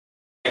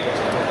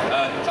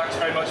Thanks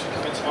very much for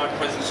coming to my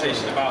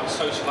presentation about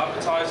social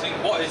advertising.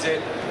 What is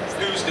it,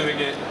 who's doing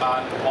it,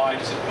 and why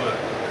does it work?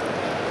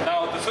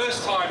 Now, the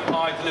first time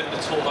I delivered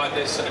a talk like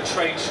this at a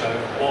trade show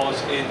was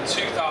in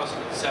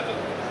 2007.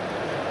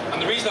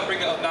 And the reason I bring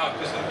it up now,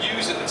 because the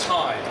news at the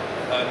time,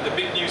 the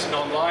big news in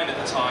online at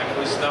the time,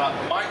 was that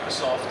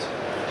Microsoft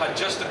had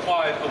just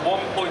acquired a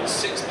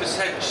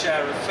 1.6%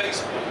 share of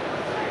Facebook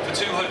for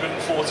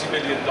 $240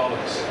 million.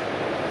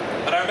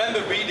 And I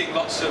remember reading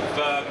lots of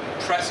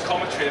press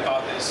commentary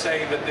about this,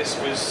 saying that this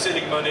was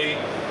silly money,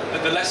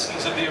 that the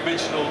lessons of the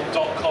original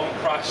dot-com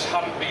crash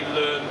hadn't been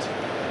learned,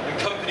 and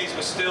companies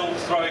were still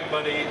throwing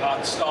money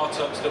at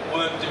startups that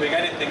weren't doing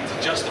anything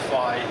to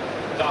justify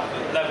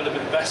that level of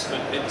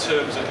investment in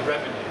terms of the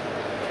revenue.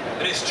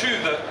 And it's true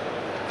that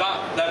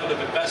that level of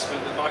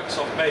investment that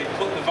Microsoft made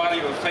put the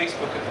value of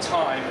Facebook at the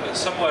time at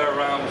somewhere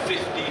around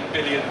 $15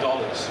 billion.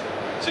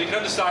 So you can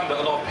understand that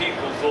a lot of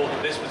people thought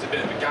that this was a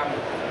bit of a gamble.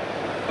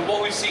 But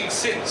what we've seen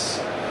since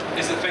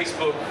is that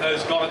Facebook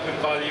has gone up in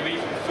value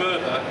even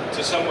further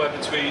to somewhere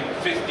between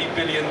 $50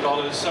 billion,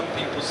 some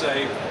people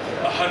say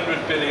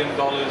 $100 billion.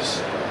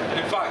 And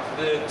in fact,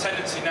 the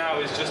tendency now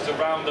is just to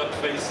round up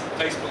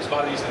Facebook's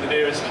values to the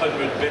nearest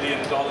 $100 billion.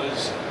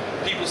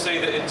 People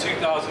say that in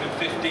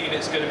 2015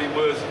 it's going to be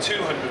worth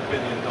 $200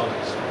 billion.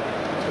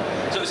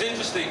 So it's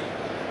interesting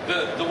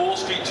that the Wall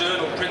Street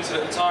Journal printed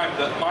at the time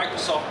that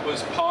Microsoft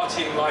was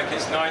partying like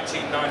it's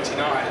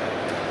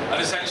 1999. And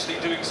essentially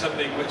doing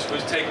something which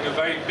was taking a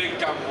very big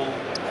gamble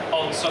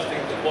on something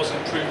that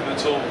wasn't proven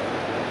at all.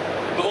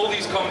 But all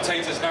these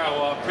commentators now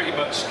are pretty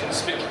much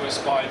conspicuous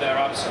by their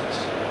absence.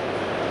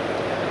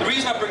 The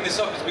reason I bring this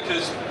up is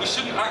because we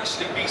shouldn't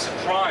actually be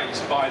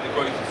surprised by the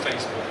growth of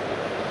Facebook.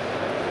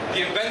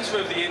 The inventor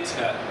of the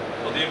internet,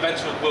 or the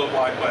inventor of the World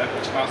Wide Web,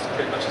 which amounts to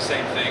pretty much the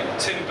same thing,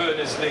 Tim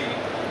Berners-Lee,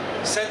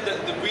 said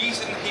that the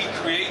reason he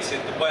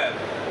created the web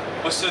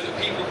was so that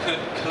people could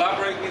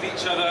collaborate with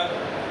each other,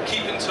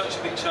 keep in touch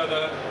with each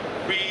other,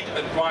 read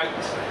and write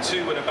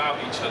to and about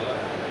each other.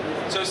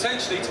 So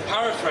essentially, to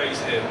paraphrase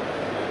him,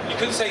 you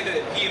could say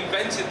that he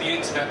invented the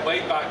internet way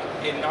back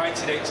in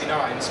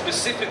 1989,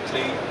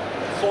 specifically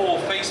for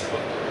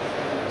Facebook.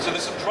 So the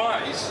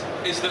surprise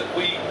is that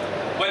we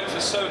went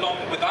for so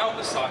long without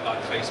a site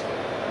like Facebook.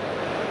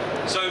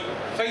 So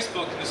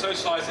Facebook and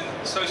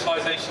the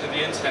socialization of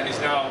the internet is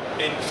now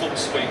in full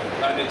swing,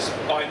 and it's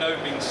by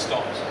no means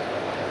stopped.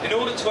 In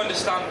order to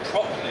understand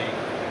properly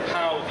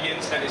how the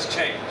internet has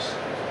changed,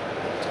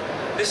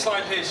 this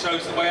slide here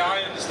shows the way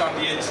I understand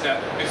the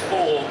internet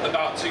before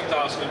about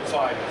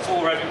 2005,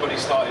 before everybody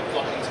started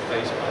flocking to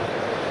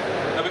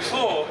Facebook. Now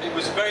before, it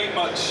was very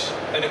much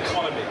an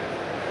economy.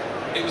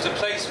 It was a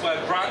place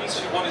where brands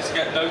who wanted to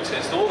get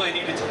noticed, all they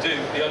needed to do,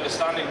 the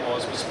understanding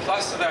was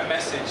plaster their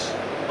message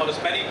on as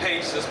many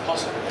pages as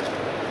possible.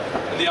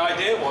 And the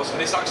idea was,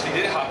 and this actually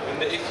did happen,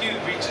 that if you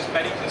reach as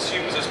many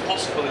consumers as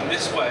possible in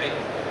this way,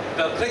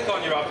 they'll click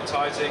on your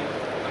advertising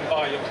and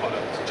buy your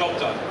product. Job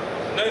done.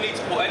 No need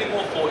to put any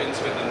more thought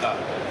into it than that.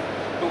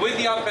 But with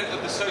the advent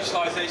of the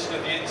socialization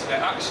of the internet,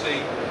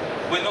 actually,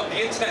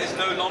 the internet is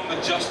no longer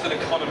just an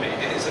economy,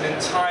 it is an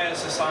entire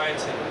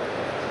society.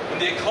 And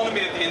the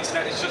economy of the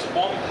internet is just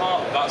one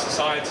part of that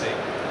society.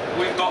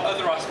 We've got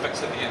other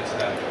aspects of the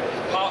internet,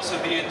 parts of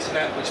the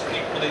internet which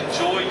people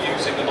enjoy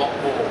using a lot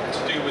more,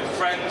 to do with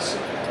friends,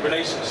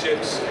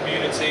 relationships,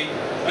 community,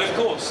 and of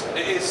course,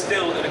 it is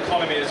still an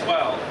economy as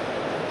well.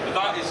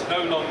 That is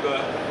no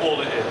longer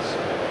all it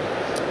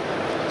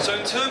is. So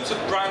in terms of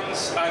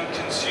brands and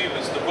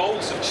consumers, the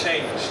roles have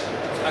changed,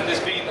 and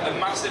there's been a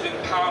massive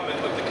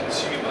empowerment of the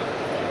consumer.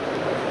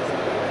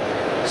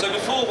 So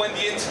before, when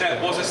the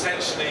internet was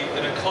essentially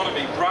an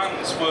economy,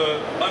 brands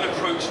were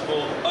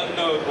unapproachable,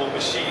 unknowable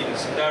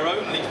machines. Their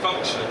only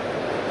function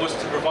was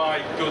to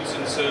provide goods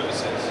and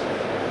services.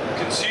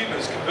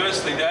 Consumers,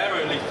 conversely, their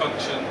only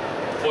function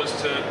was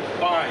to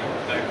buy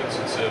their goods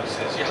and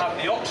services. You had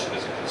the option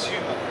as a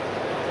consumer.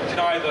 You can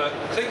either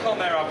click on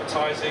their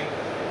advertising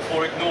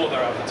or ignore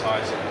their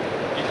advertising.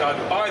 You can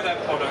either buy their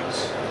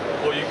products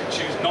or you can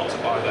choose not to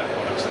buy their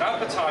products. And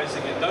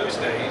advertising in those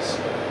days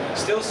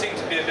still seemed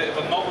to be a bit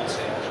of a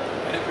novelty,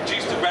 and it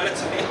produced a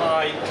relatively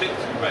high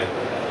click-through rate.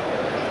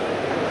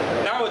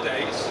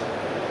 Nowadays,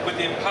 with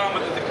the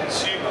empowerment of the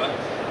consumer,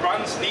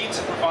 brands need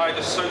to provide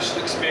a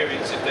social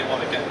experience if they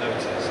want to get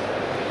noticed.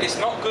 It's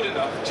not good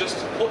enough just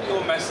to put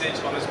your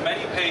message on as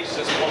many pages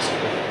as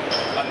possible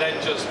and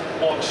then just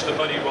watch the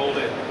money roll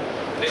in.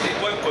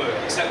 It won't work,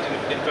 except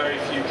in very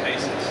few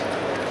cases.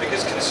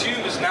 Because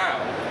consumers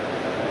now,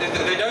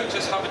 they don't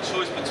just have a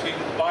choice between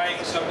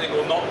buying something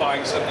or not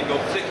buying something, or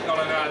clicking on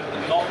an ad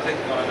and not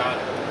clicking on an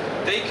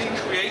ad. They can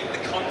create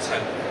the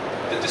content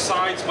that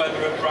decides whether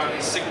a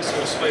brand sinks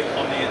or swims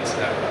on the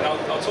internet.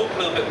 Now, I'll talk a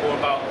little bit more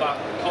about that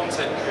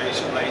content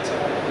creation later.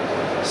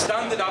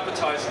 Standard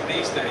advertising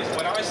these days,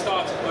 when I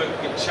started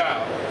working at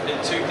Chow in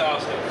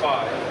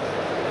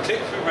 2005,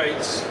 click-through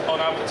rates on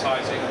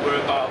advertising were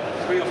about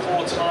 3 or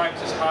 4 times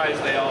as high as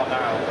they are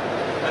now.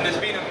 And there's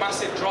been a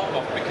massive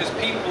drop-off because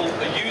people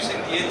are using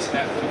the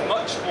internet for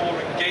much more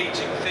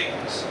engaging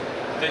things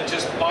than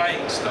just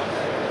buying stuff.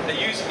 They're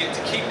using it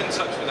to keep in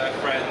touch with their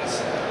friends.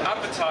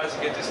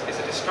 Advertising it is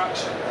a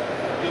distraction.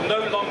 You'll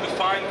no longer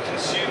find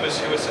consumers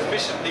who are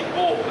sufficiently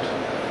bored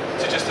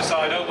to just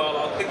decide, oh well,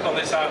 I'll click on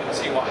this ad and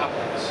see what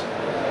happens.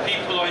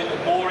 People are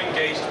more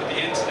engaged with the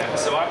internet,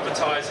 so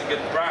advertising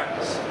and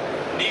brands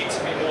need to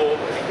be more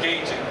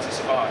engaging to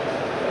survive.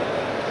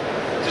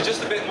 So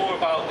just a bit more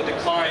about the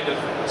decline of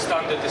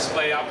standard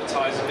display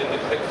advertising in the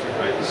click-through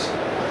rates.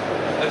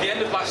 At the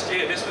end of last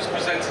year, this was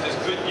presented as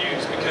good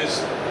news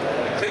because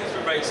the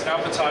click-through rates in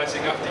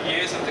advertising after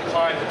years of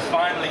decline had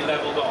finally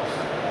leveled off.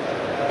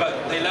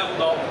 But they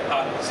leveled off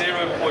at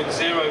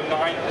 0.09%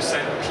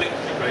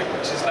 click-through rate,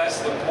 which is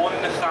less than 1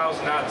 in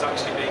 1,000 ads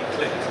actually being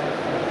clicked.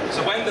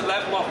 So when the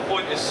level off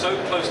point is so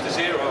close to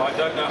zero, I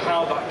don't know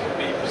how that can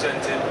be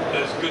presented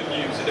as good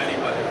news in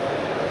any way.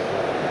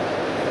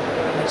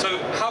 So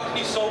how can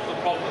you solve the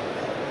problem?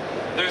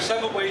 There are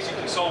several ways you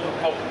can solve the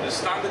problem. There's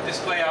standard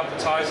display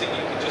advertising.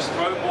 You can just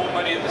throw more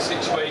money at the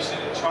situation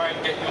and try and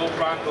get your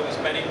brand on as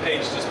many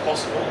pages as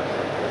possible.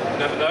 You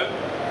never know,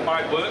 it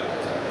might work.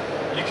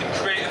 You can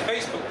create a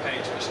Facebook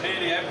page, which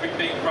nearly every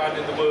big brand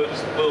in the world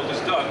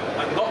has done,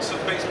 and lots of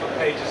Facebook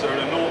pages are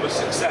an enormous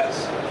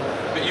success.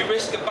 But you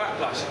risk a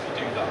backlash if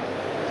you do that.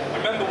 I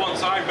remember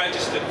once I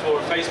registered for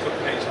a Facebook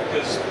page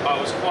because I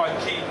was quite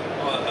keen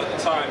at the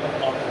time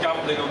on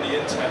gambling on the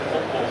internet,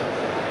 football.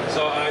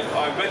 So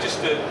I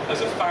registered as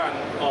a fan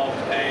of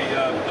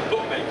the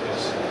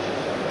bookmakers.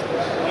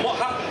 And what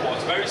happened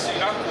was, very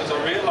soon afterwards,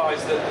 I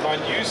realised that my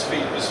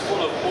newsfeed was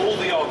full of all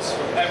the odds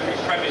from every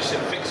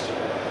Premiership fixture.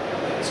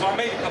 So I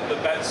made a couple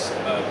of bets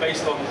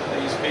based on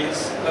these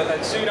feeds, and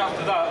then soon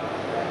after that,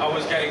 I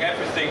was getting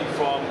everything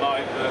from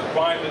like the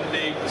Ryman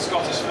League, the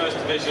Scottish First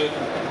Division,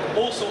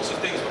 all sorts of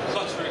things were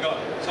cluttering up.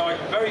 So I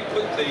very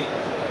quickly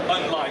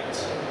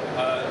unliked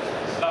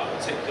that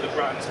particular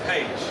brand's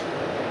page.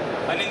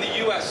 And in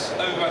the US,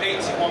 over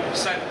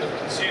 81% of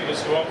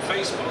consumers who are on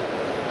Facebook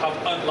have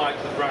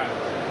unliked the brand.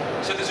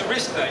 So there's a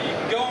risk there. You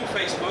can go on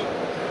Facebook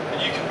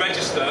and you can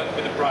register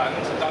with a brand,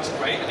 that's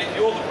great. And if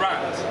you're the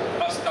brand,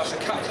 that's a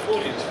captive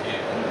audience for you.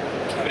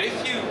 But if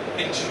you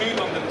intrude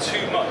on them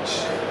too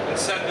much and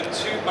send them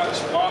too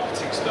much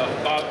marketing stuff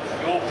about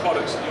your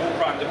products and your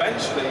brand,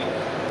 eventually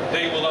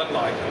they will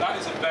unlike. And that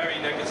is a very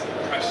negative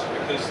impression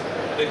because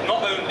they've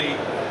not only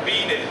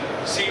been in,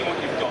 seen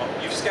what you've got,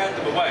 you've scared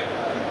them away.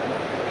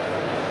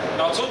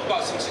 Now I'll talk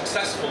about some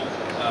successful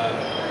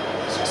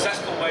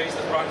ways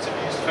that brands have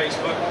used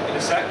Facebook in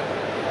a sec.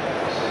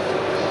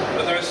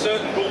 But there are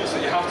certain rules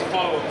that you have to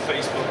follow on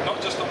Facebook,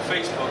 not just on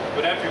Facebook,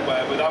 but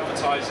everywhere with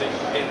advertising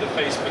in the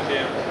Facebook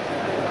era.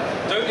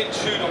 Don't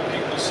intrude on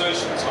people's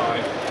social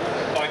time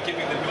by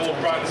giving them your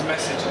brand's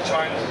message and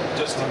trying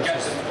just to get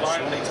them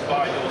blindly to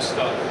buy your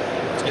stuff.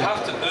 You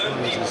have to earn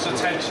people's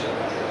attention,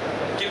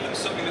 give them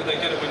something that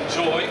they're going to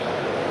enjoy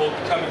or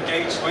become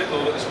engaged with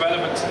or that's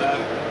relevant to them,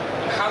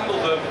 and handle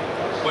them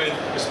with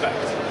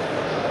respect.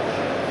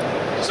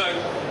 So,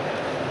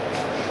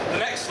 the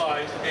next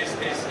slide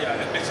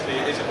admittedly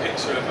it is a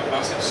picture of a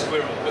massive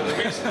squirrel, but the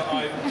reason that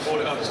I brought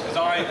it up is because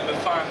I am a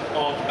fan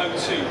of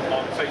O2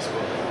 on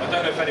Facebook. I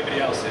don't know if anybody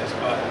else is,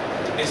 but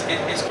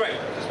it's great,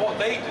 because what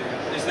they do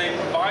is they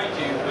provide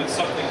you with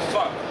something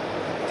fun.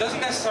 It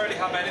doesn't necessarily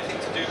have anything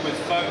to do with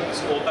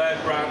phones or their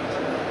brand,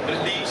 but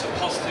it leaves a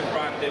positive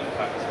brand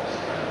impact.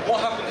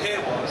 What happened here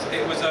was,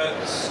 it was a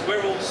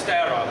squirrel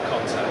stare-out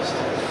contest.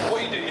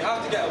 What you do, you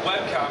have to get a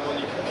webcam on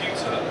your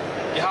computer,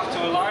 you have to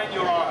align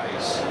your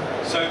eyes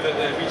so that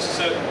they reach a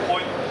certain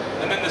point,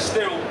 and then the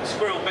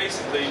squirrel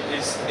basically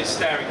is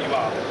staring you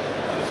out.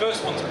 And the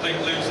first one to blink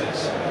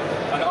loses.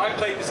 And I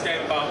played this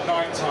game about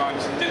 9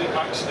 times and didn't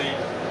actually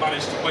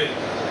manage to win.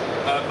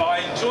 But I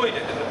enjoyed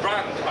it, and the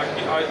brand,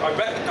 I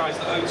recognised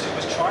that O2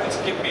 was trying to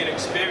give me an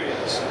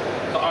experience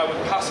that I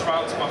would pass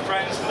around to my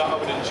friends and that I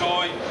would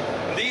enjoy.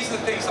 And these are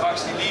the things that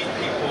actually leave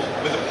people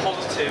with a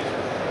positive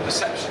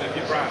perception of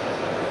your brand.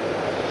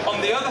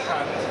 On the other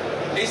hand,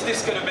 is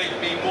this going to make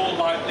me more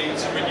likely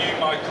to renew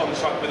my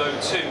contract with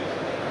O2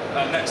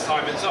 next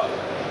time it's up?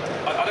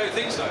 I don't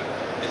think so.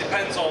 It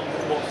depends on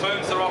what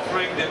phones they're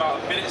offering, the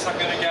amount of minutes I'm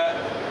going to get,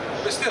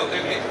 but still,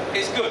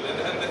 it's good.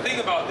 And the thing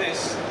about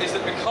this is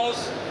that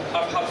because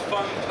I've had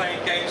fun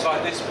playing games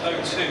like this with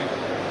O2,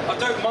 I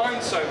don't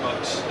mind so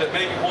much that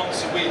maybe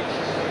once a week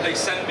they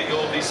send me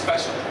all these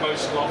special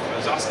promotional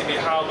offers, asking me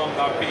how long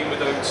I've been with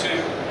O2,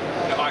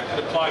 that I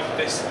could apply for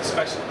this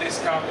special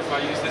discount if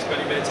I use this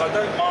many minutes. I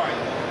don't mind.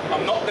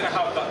 I'm not going to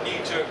have that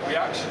knee-jerk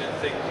reaction and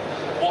think,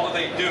 what are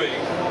they doing,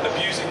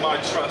 abusing my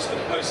trust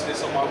and posting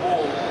this on my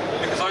wall,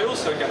 because I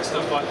also get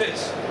stuff like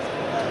this,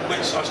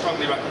 which I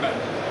strongly recommend.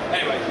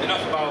 Anyway,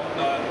 enough about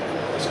the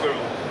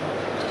squirrel.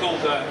 It's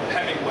called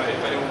Hemingway,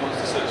 if anyone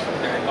wants to search for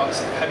the game. That's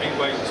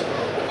Hemingway the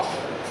squirrel.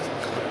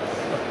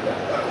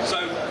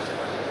 So,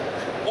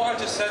 what I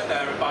just said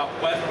there about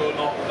whether or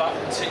not that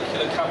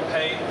particular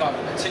campaign, that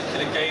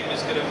particular game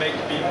is going to make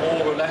me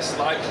more or less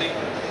likely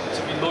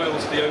to be loyal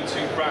to the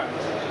O2 brand.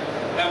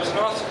 There was an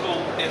article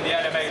in the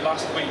NMA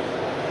last week.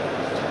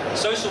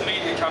 Social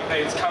media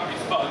campaigns can be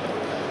fun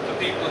for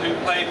people who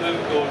play them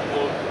or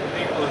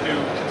people who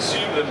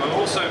consume them and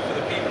also for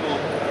the people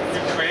who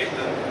create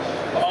them,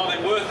 are they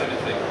worth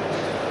anything?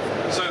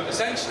 So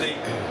essentially,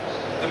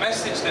 the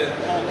message that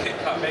Paul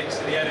Kitkat makes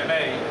to the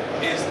NMA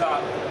is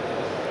that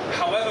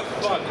however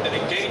fun and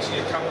engaging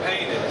a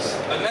campaign is,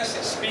 unless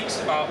it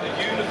speaks about the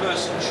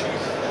universal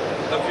truth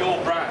of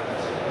your brand,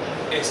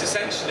 it's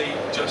essentially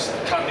just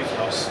candy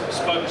floss,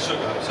 spun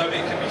sugar. So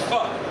it can be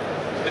fun,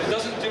 but it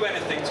doesn't do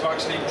anything to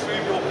actually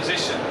improve your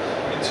position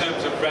in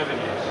terms of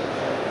revenue.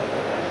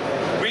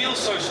 Real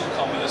social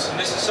commerce, and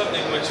this is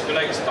something which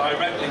relates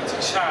directly to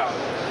Chow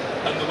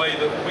and the way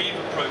that we've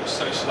approached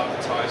social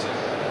advertising.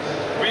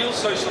 Real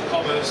social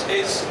commerce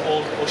is,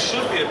 or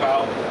should be,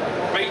 about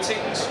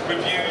ratings,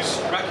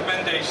 reviews,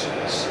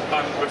 recommendations,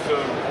 and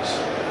referrals.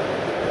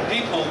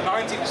 People,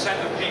 90%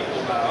 of people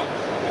now,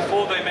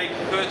 before they make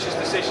a purchase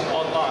decision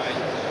online,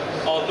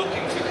 are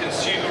looking for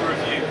consumer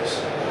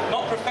reviews.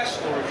 Not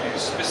professional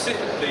reviews,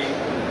 specifically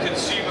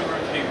consumer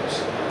reviews.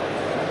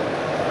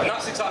 And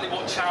that's exactly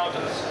what Chow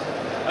does.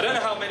 I don't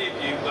know how many of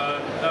you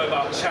know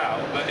about Chow,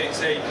 but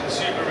it's a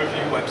consumer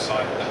review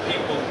website that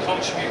people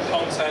contribute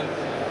content.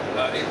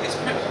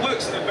 It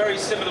works in a very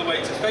similar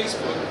way to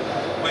Facebook,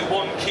 with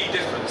one key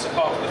difference,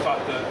 apart from the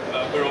fact that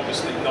we're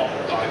obviously not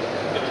like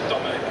going to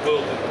dominate the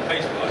world in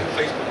Facebook like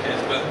Facebook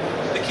is, but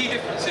the key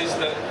difference is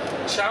that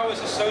Chow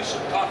is a social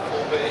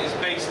platform, but it is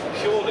based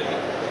purely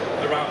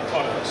around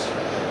products.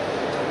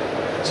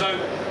 So,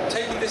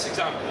 taking this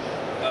example,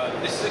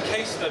 this is a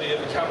case study of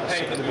a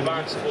campaign that we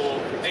ran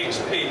for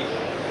HP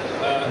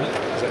a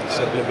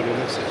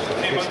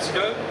few months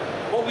ago.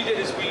 What we did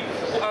is we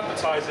put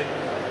advertising,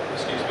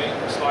 excuse me,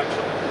 slide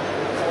trouble.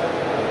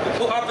 We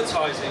put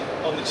advertising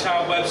on the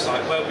Chow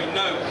website where we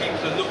know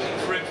people are looking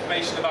for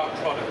information about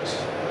products.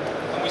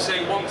 And we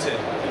say wanted.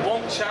 We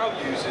want Chow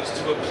users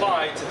to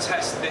apply to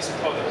test this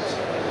product.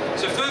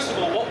 So first of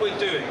all, what we're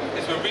doing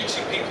is we're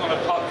reaching people on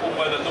a platform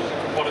where they're looking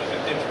for product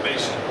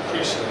information,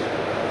 crucially.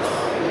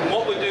 And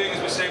what we're doing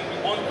is we're saying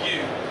we want you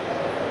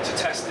to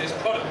test this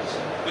product.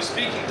 We're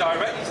speaking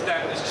directly to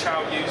them as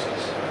Chow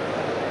users.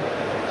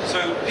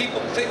 So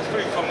people click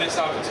through from this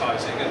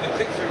advertising, and the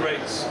click-through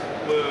rates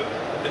were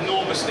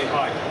enormously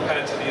high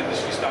compared to the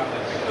industry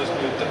standard because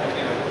we were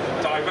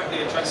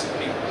directly addressing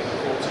people in the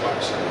call to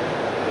action.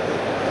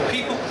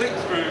 People click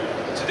through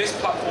to this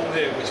platform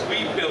here, which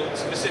we built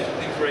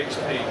specifically for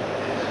HP.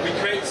 We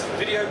created some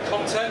video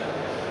content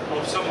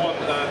of someone,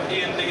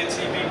 Ian Lee, a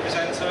TV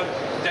presenter,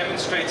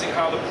 demonstrating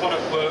how the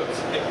product worked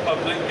in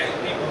public, getting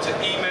people to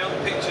email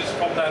pictures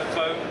from their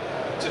phone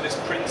to this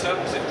printer,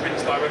 because it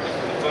prints directly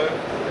from the phone.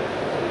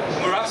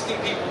 And we're asking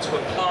people to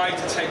apply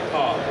to take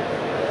part.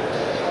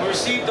 We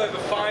received over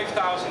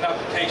 5,000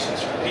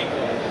 applications from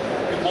people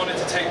who wanted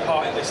to take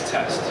part in this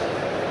test.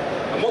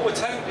 And what we're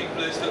telling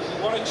people is that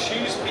we want to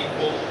choose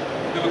people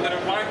who are going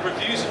to write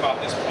reviews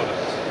about this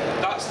product.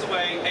 That's the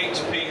way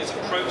HP is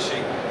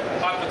approaching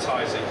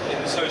advertising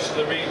in the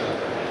social arena.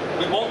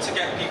 We want to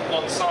get people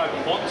on side.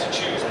 We want to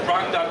choose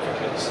brand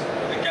advocates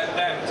and get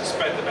them to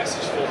spread the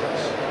message for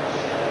us.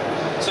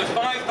 So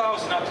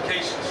 5,000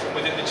 applications from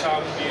within the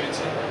Chow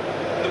community.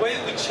 And the way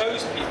that we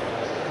chose people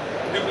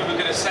who we were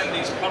going to send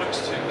these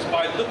products to was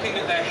by looking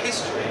at their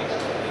history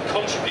and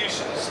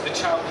contributions to the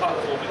Chow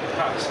platform in the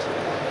past.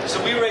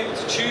 So we were able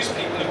to choose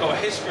people who've got a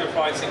history of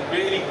writing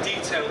really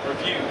detailed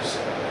reviews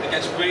that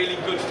gets really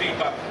good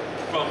feedback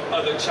from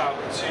other Chow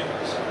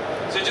consumers.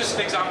 So just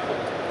an example,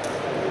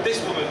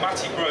 this woman,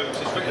 Matty Groves,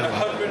 has written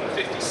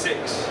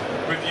 156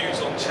 reviews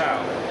on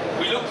Chow.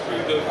 We looked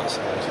through them,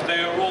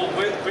 they are all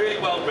really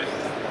well written.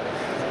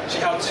 She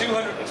had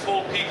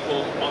 204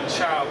 people on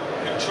Chow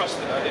who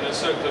trusted her in a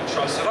circle of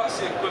trust. So that's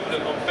the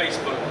equivalent on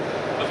Facebook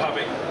of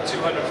having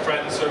 200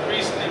 friends, so a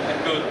reasonably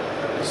good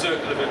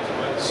circle of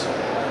influence.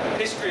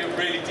 History of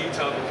really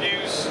detailed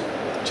reviews,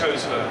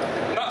 chose her.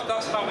 And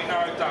that's how we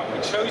narrowed down. We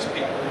chose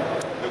people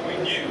who we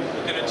knew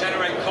were going to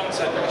generate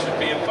content which would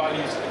be of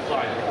value to the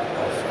client.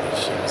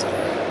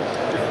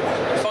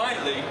 And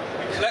finally,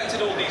 we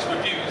collected all these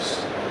reviews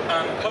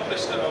and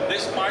published them on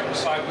this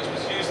microsite, which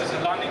was used as a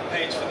landing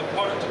page for the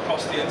product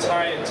across the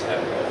entire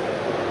internet.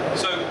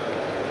 So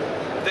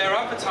their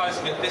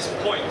advertising at this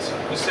point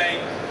was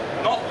saying,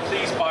 not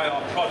please buy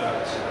our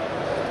product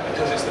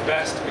because it's the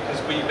best,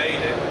 because we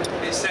made it.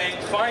 It's saying,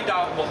 find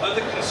out what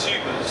other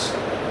consumers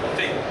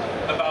think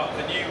about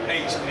the new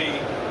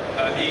HP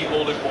E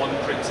all-in-one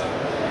printer.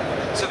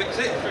 So the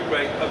click-through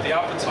rate of the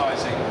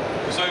advertising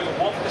was over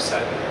 1%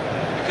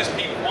 because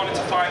people wanted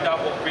to find out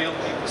what real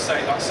people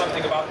say. That's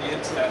something about the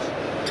internet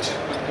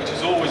which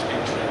has always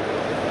been true.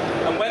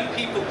 And when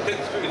people click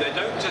through, they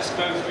don't just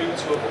go through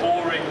to a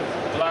boring,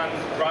 bland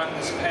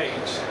brands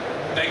page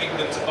begging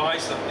them to buy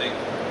something.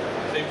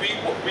 They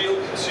read what real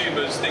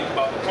consumers think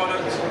about the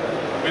product.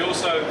 We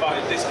also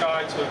invited this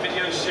guy to a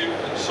video shoot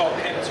and shot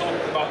him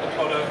talking about the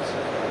product.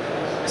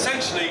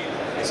 Essentially,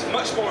 it's a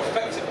much more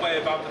effective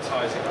way of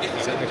advertising, if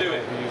you can do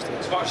it,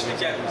 to actually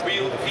get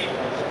real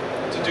people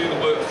to do the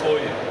work for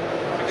you.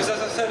 Because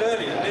as I said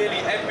earlier, nearly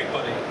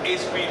everybody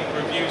is reading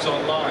reviews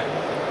online.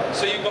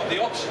 So you've got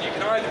the option, you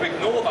can either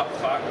ignore that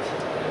fact,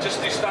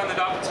 just do standard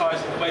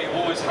advertising the way you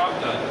always have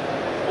done,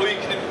 or you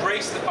can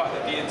embrace the fact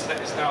that the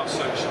internet is now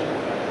social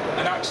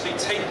and actually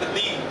take the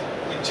lead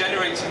in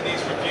generating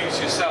these reviews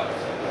yourself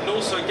and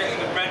also getting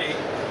them ready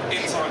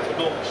in time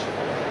for launch.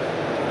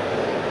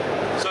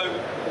 So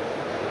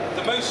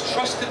the most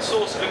trusted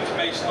source of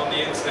information on the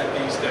internet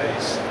these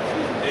days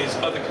is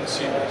other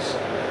consumers.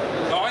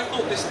 Now I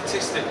thought this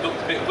statistic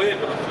looked a bit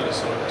weird when I first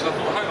saw it, because I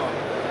thought, hang on,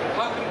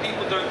 how come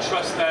people don't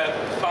trust their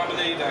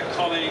family, their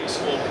colleagues,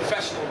 or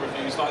professional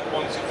reviews like the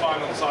ones you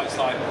find on sites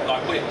like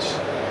Which?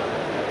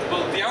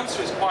 Well, the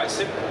answer is quite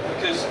simple,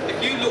 because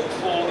if you look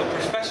for a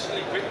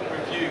professionally written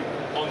review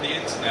on the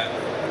internet,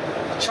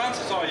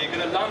 chances are you're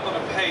going to land on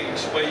a page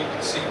where you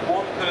can see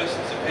one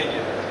person's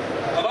opinion.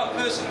 Now that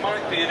person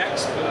might be an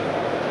expert,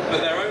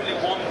 but they're only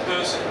one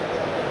person.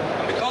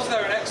 And because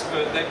they're an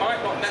expert, they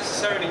might not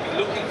necessarily be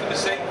looking for the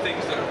same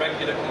things that a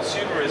regular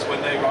consumer is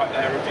when they write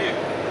their review.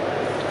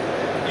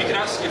 You can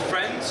ask your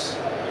friends,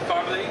 your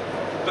family,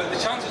 but the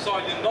chances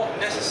are you're not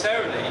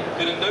necessarily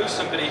going to know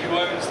somebody who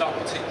owns that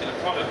particular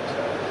product.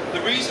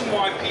 The reason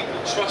why people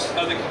trust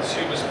other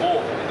consumers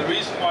more, and the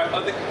reason why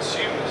other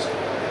consumers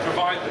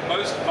provide the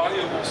most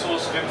valuable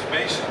source of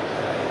information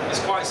is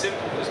quite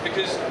simple. It's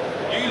because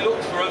you look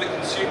for other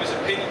consumers'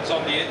 opinions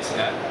on the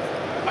internet,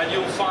 and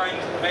you'll find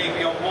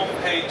maybe on one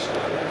page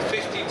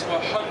 50 to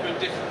 100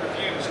 different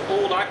reviews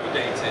all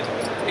aggregated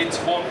into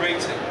one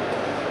rating.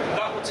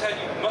 That will tell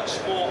you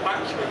much more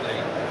accurately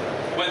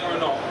whether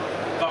or not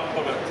that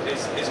product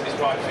is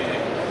right for you.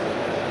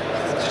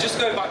 So just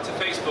going back to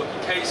Facebook,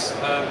 in case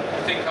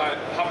you think I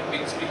haven't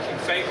been speaking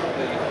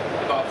favourably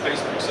about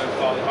Facebook so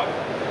far,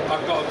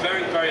 I've got a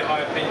very, very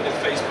high opinion of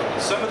Facebook.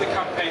 And some of the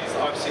campaigns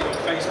that I've seen on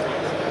Facebook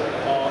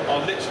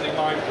are literally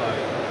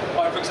mind-blowing.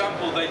 Like, for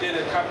example, they did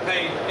a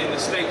campaign in the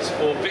States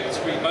for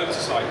Victory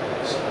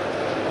motorcycles,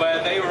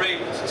 where they were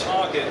able to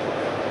target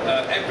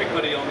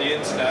everybody on the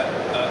internet,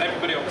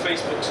 everybody on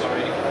Facebook,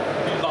 sorry,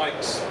 who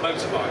likes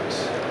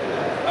motorbikes.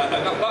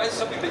 And that is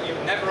something that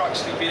you've never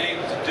actually been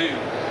able to do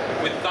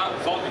with that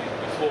volume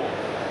before.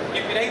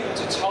 You've been able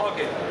to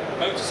target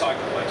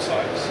motorcycle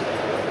websites,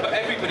 but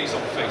everybody's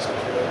on Facebook.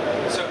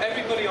 So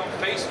everybody on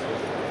Facebook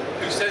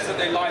who says that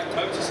they like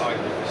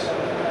motorcycles,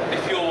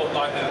 if you're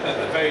like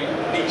a very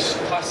niche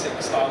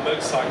classic style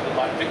motorcycle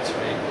like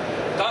Victory,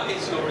 that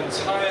is your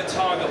entire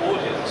target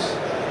audience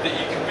that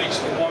you can reach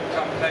with one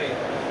campaign.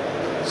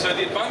 So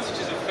the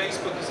advantages of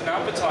Facebook as an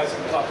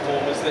advertising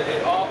platform is that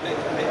it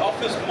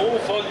offers more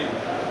volume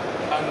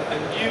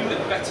and new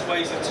and better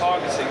ways of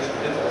targeting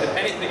than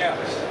anything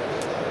else.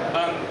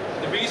 And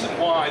the reason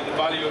why the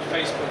value of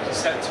Facebook is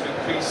set to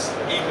increase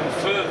even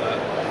further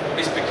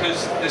is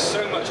because there's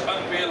so much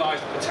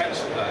unrealized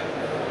potential there.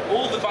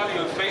 All the value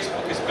of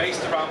Facebook is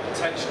based around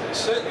potential. It's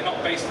certainly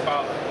not based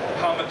about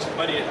how much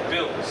money it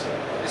builds.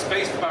 It's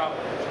based about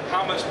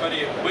how much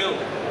money it will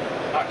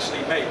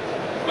actually make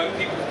when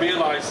people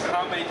realize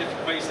how many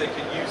different ways they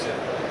can use it.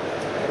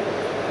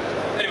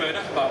 Anyway,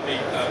 enough about me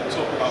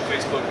talking about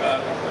Facebook.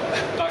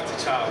 Back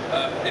to Chow.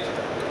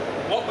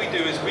 What we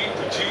do is we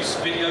produce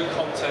video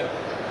content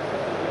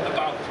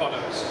about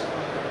products,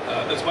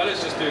 as well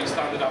as just doing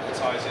standard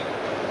advertising.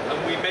 And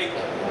we make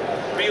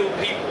real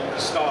people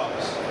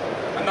stars.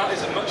 And that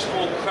is a much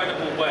more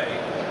credible way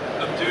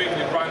of doing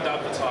your brand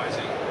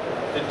advertising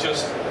than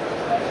just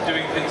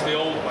doing things the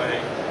old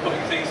way,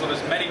 putting things on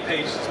as many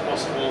pages as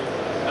possible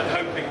and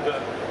hoping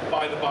that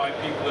by the by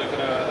people are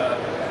going to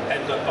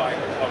end up buying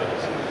the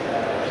product.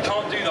 You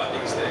can't do that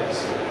these days.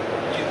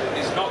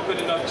 It's not good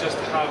enough just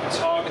to have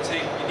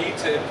targeting. You need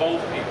to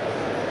involve people.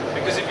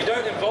 Because if you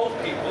don't involve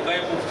people,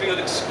 they will feel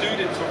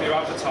excluded from your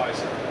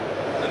advertising.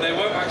 And they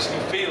won't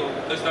actually feel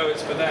as though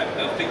it's for them.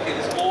 They'll think it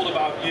is all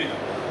about you.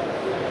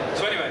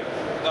 So anyway,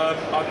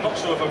 I'm not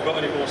sure if I've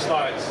got any more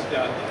slides.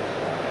 Yeah.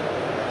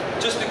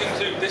 Just to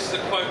conclude, this is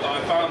a quote that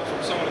I found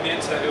from someone on the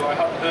internet who I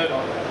hadn't heard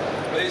of.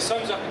 But it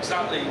sums up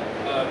exactly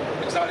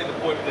the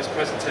point of this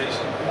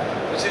presentation,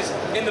 which is,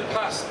 in the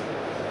past,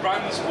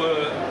 brands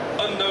were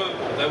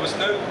unknowable. There was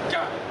no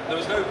gap. There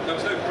was no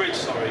bridge,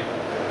 sorry,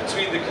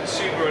 between the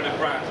consumer and a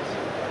brand.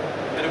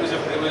 And it was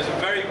a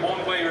very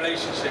one-way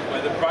relationship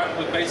where the brand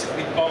would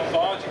basically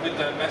bombard you with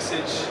their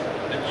message,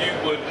 and you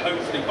would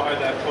hopefully buy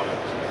their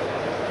product.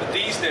 But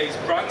these days,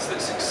 brands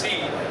that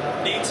succeed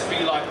need to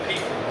be like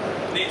people.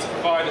 Need to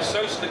provide a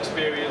social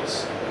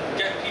experience,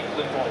 get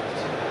people involved.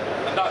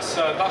 And that's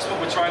what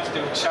we're trying to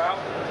do with Chow,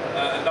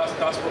 and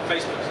that's what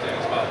Facebook's doing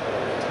as well.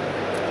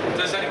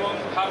 Does anyone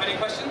have any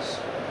questions?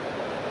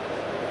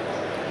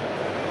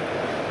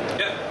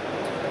 Yeah.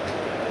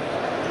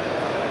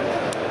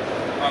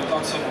 I'm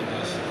glad someone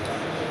does.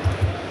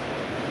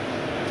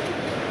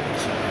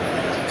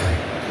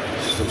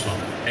 Still on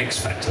X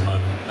Factor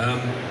moment.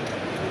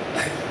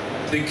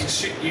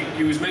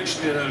 You was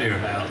mentioning earlier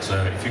about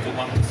if you've got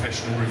one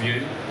professional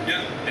review.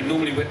 Yeah. And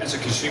normally, as a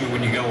consumer,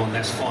 when you go on,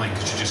 that's fine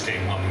because you're just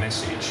getting one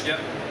message. Yeah.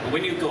 But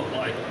when you've got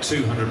like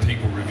 200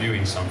 people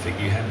reviewing something,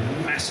 you have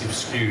massive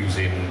skews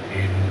in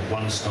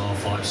 1 star,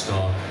 5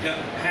 star.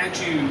 Yeah. How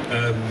do you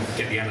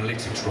get the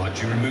analytics right?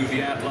 Do you remove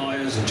the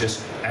outliers and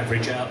just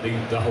average out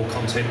the whole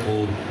content,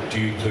 or do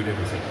you include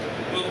everything?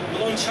 Well,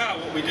 on Chow,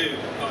 what we do,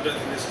 I don't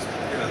think this is,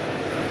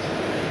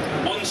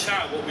 on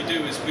Chow, what we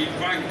do is we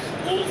rank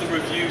all the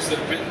reviews that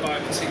are written by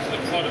a particular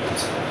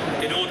product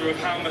in order of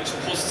how much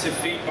positive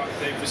feedback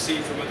they've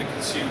received from other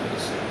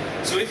consumers.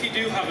 So if you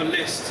do have a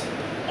list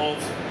of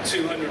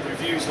 200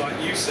 reviews, like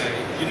you say,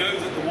 you know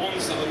that the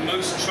ones that are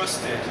most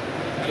trusted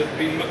and have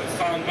been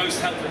found most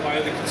helpful by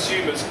other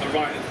consumers are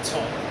right at the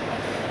top.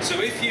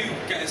 So if you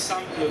get a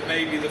sample of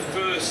maybe the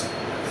first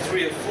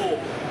 3 or 4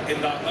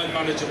 in that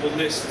unmanageable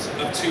list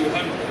of 200,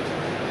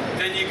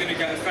 then you're going to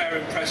get a fair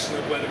impression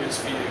of whether it's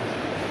for you.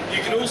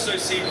 You can also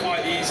see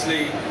quite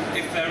easily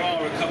if there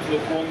are a couple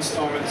of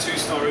 1-star and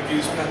 2-star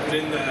reviews peppered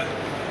in there.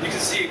 You can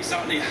see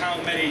exactly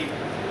how many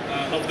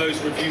of those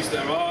reviews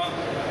there are.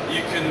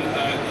 You can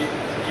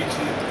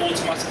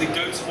automatically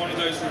go to one of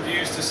those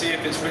reviews to see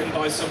if it's written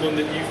by someone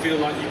that you feel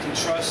like you can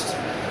trust.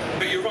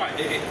 But you're right.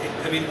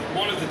 I mean,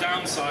 one of the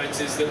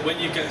downsides is that when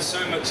you get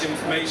so much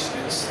information,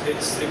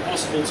 it's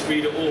impossible to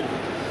read it all,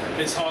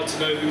 and it's hard to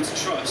know who to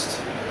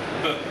trust.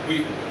 But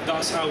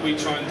that's how we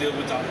try and deal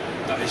with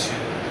that issue.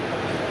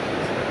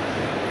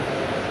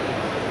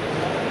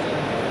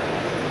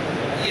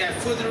 Yeah,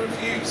 for the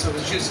reviews, I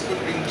was just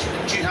wondering,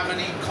 do you have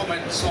any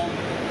comments on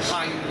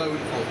high and low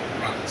involvement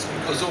brands?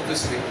 Because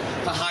obviously,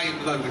 for high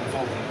and low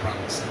involvement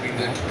brands, I mean,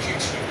 the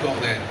computer you've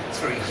got there, it's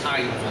very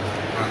high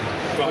involvement brand.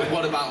 Right. But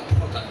what about a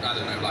product, I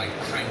don't know, like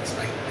Heinz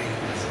baked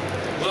beans?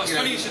 Well, it's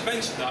funny you should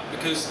mention that,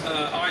 because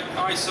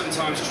I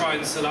sometimes try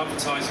and sell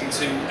advertising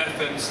to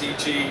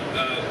FMCG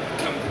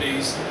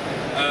companies,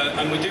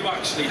 and we do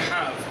actually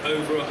have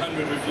over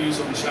 100 reviews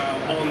on Chow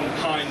on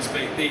Heinz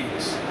baked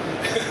beans.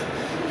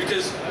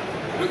 Because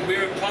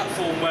we're a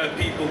platform where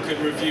people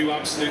can review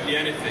absolutely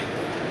anything,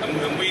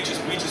 and we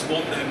just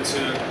want them to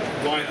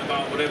write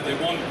about whatever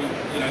they want.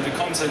 The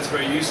content's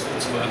very useful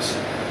to us.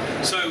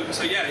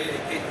 So yeah,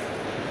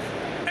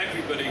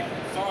 everybody,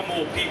 far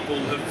more people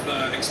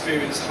have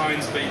experienced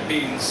Heinz baked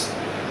beans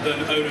than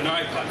own an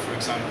iPad, for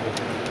example,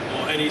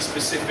 or any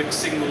specific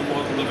single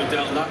model of a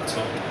Dell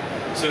laptop.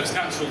 So it's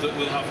natural that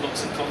we'll have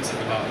lots of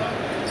content about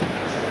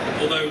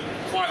that. Although,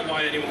 quite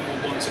why anyone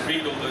would want to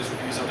read all those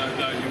reviews, I don't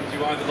know.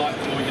 You either like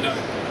them or you don't.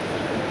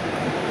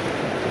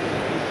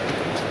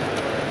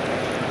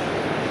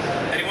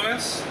 Anyone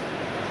else?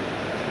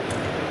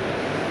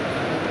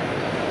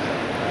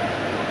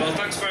 Well,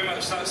 thanks very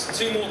much. That's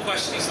 2 more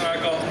questions than I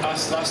got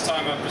asked last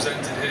time I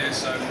presented here,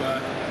 so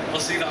I'll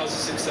see that as a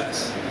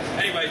success.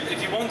 Anyway,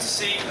 if you want to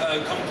see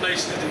a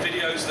compilation of the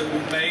videos that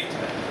we've made,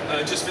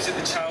 just visit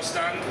the Chow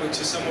stand, which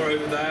is somewhere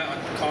over there.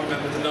 I can't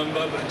remember the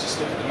number, but just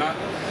look at the map,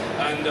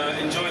 and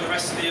enjoy the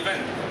rest of the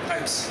event.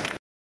 Thanks.